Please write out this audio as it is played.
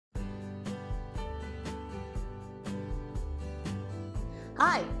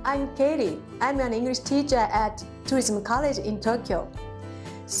Hi, I'm Katie. I'm an English teacher at Tourism College in Tokyo.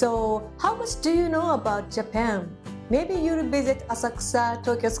 So, how much do you know about Japan? Maybe you'll visit Asakusa,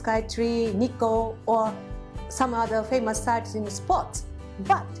 Tokyo Skytree, Nikko, or some other famous sites in sports.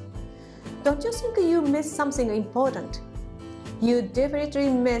 But don't you think you miss something important? You definitely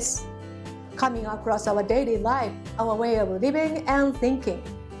miss coming across our daily life, our way of living and thinking.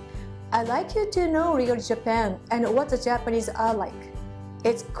 I'd like you to know real Japan and what the Japanese are like.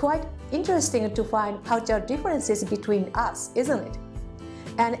 It's quite interesting to find cultural differences between us, isn't it?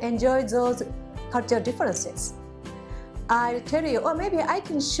 And enjoy those cultural differences. I'll tell you, or maybe I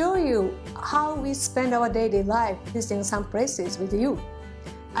can show you how we spend our daily life visiting some places with you.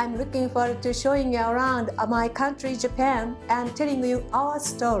 I'm looking forward to showing you around my country, Japan, and telling you our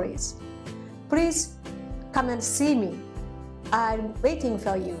stories. Please come and see me. I'm waiting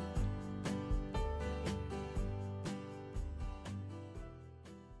for you.